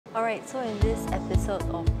Alright, so in this episode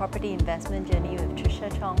of Property Investment Journey with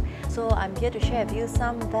Tricia Chong, so I'm here to share with you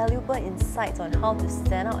some valuable insights on how to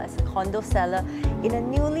stand out as a condo seller in a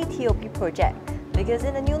newly TOP project. Because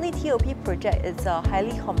in a newly TOP project, it's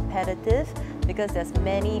highly competitive because there's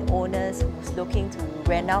many owners who's looking to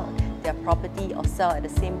rent out their property or sell at the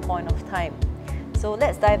same point of time. So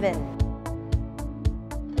let's dive in.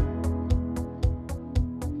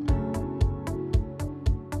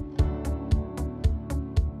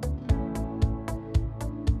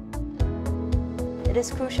 It is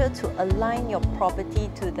crucial to align your property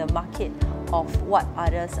to the market of what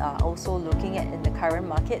others are also looking at in the current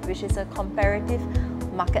market, which is a comparative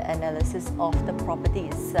market analysis of the property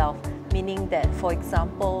itself. Meaning that, for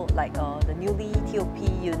example, like the newly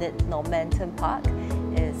TOP unit Normanton Park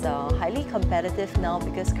is highly competitive now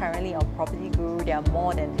because currently on Property Guru there are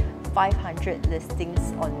more than 500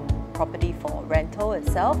 listings on property for rental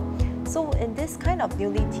itself. So in this kind of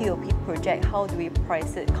newly TOP project, how do we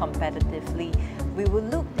price it competitively? We will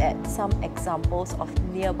look at some examples of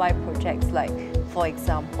nearby projects, like for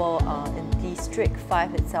example in District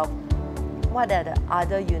 5 itself, what are the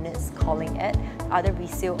other units calling at, other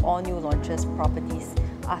resale or new launches properties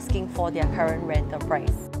asking for their current rental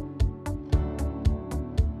price.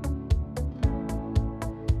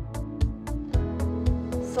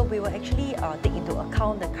 So we will actually take into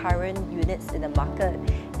account the current units in the market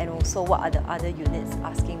and also what are the other units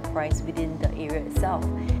asking price within the area itself.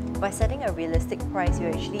 By setting a realistic price, you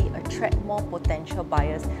actually attract more potential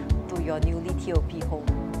buyers to your newly TOP home.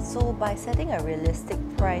 So by setting a realistic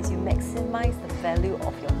price, you maximize the value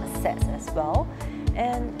of your assets as well.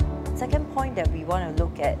 And second point that we want to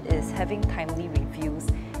look at is having timely reviews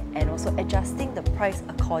and also adjusting the price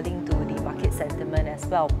according to the market sentiment as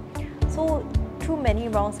well. So through many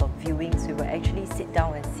rounds of viewings, we will actually sit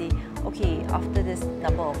down and see, okay, after this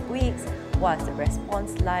number of weeks, what is the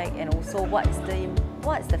response like, and also what is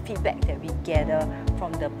the feedback that we gather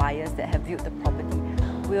from the buyers that have viewed the property.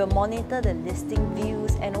 We will monitor the listing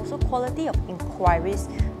views and also quality of inquiries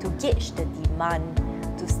to gauge the demand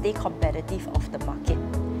to stay competitive of the market.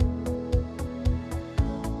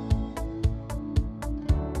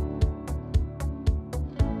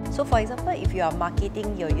 So for example, if you are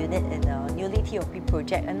marketing your unit in a newly TOP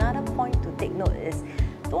project, another point to take note is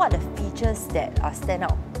what are the features that stand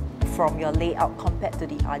out from your layout compared to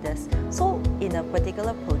the others. So in a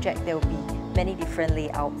particular project, there will be many different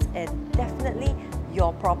layouts, and definitely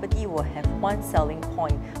your property will have one selling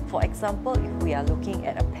point. For example, if we are looking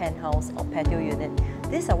at a penthouse or patio unit,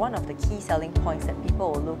 these are one of the key selling points that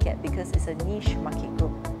people will look at because it's a niche market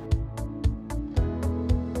group.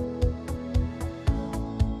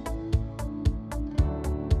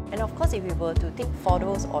 And of course, if we were to take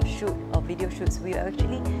photos or shoot or video shoots, we will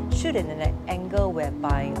actually shoot in an angle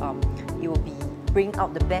whereby it will bring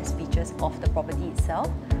out the best features of the property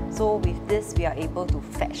itself. So with this, we are able to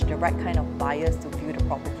fetch the right kind of buyers to view the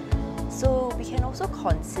property. So we can also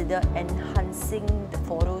consider enhancing the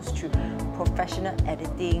photos through professional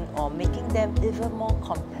editing or making them even more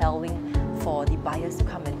compelling for the buyers to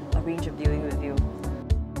come and arrange a viewing with you.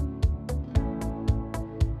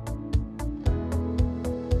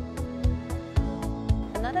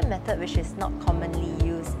 Another method which is not commonly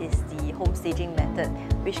used is the home staging method,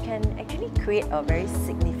 which can actually create a very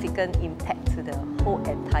significant impact to the whole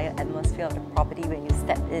entire atmosphere of the property when you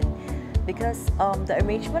step in, because the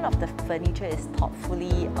arrangement of the furniture is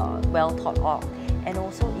thoughtfully well thought out, and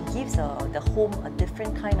also it gives the home a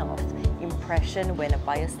different kind of impression when a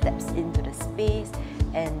buyer steps into the space,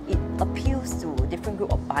 and it appeals to a different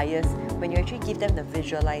group of buyers when you actually give them the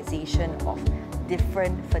visualization of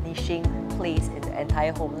different furnishing place in the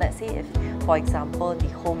entire home. Let's say if, for example, the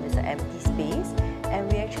home is an empty space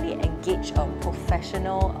and we actually engage a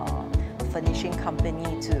professional furnishing company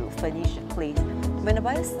to furnish the place. When the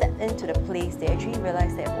buyers step into the place, they actually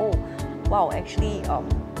realize that, oh, wow, actually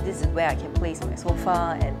this is where I can place my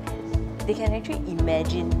sofa, and they can actually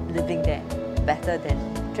imagine living there better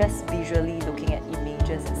than just visually looking at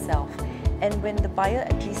images itself. And when the buyer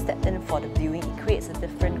actually steps in for the viewing, it creates a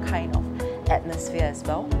different kind of atmosphere as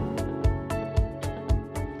well.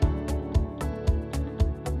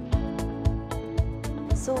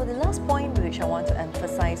 So the last point which I want to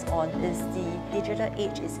emphasize on is the digital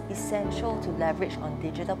age is essential to leverage on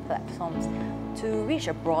digital platforms to reach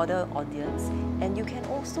a broader audience, and you can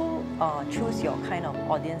also choose your kind of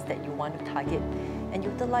audience that you want to target, and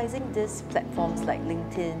utilizing these platforms like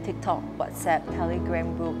LinkedIn, TikTok, WhatsApp,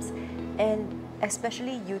 Telegram groups, and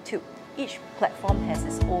especially YouTube. Each platform has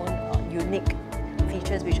its own unique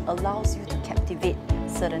features which allows you to captivate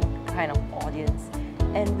certain kind of audience.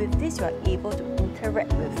 And with this, you are able to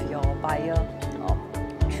interact with your buyer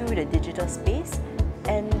through the digital space,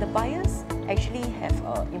 and the buyers actually have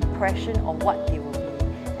an impression of what they will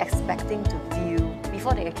be expecting to view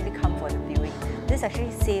before they actually come for the viewing. This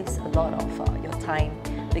actually saves a lot of your time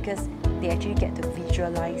because they actually get to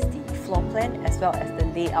visualize the floor plan as well as the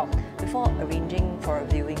layout before arranging for a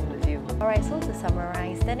viewing with you. Alright, so to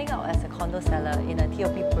summarize, standing out as a condo seller in a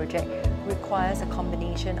TOP project requires a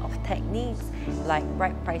combination of techniques like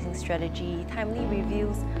right pricing strategy, timely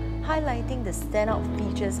reviews, highlighting the standout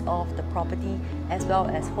features of the property, as well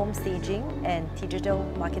as home staging and digital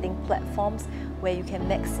marketing platforms where you can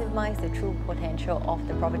maximize the true potential of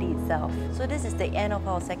the property itself. So this is the end of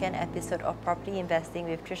our second episode of Property Investing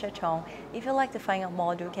with Tricia Chong. If you'd like to find out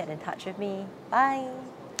more, do get in touch with me. Bye!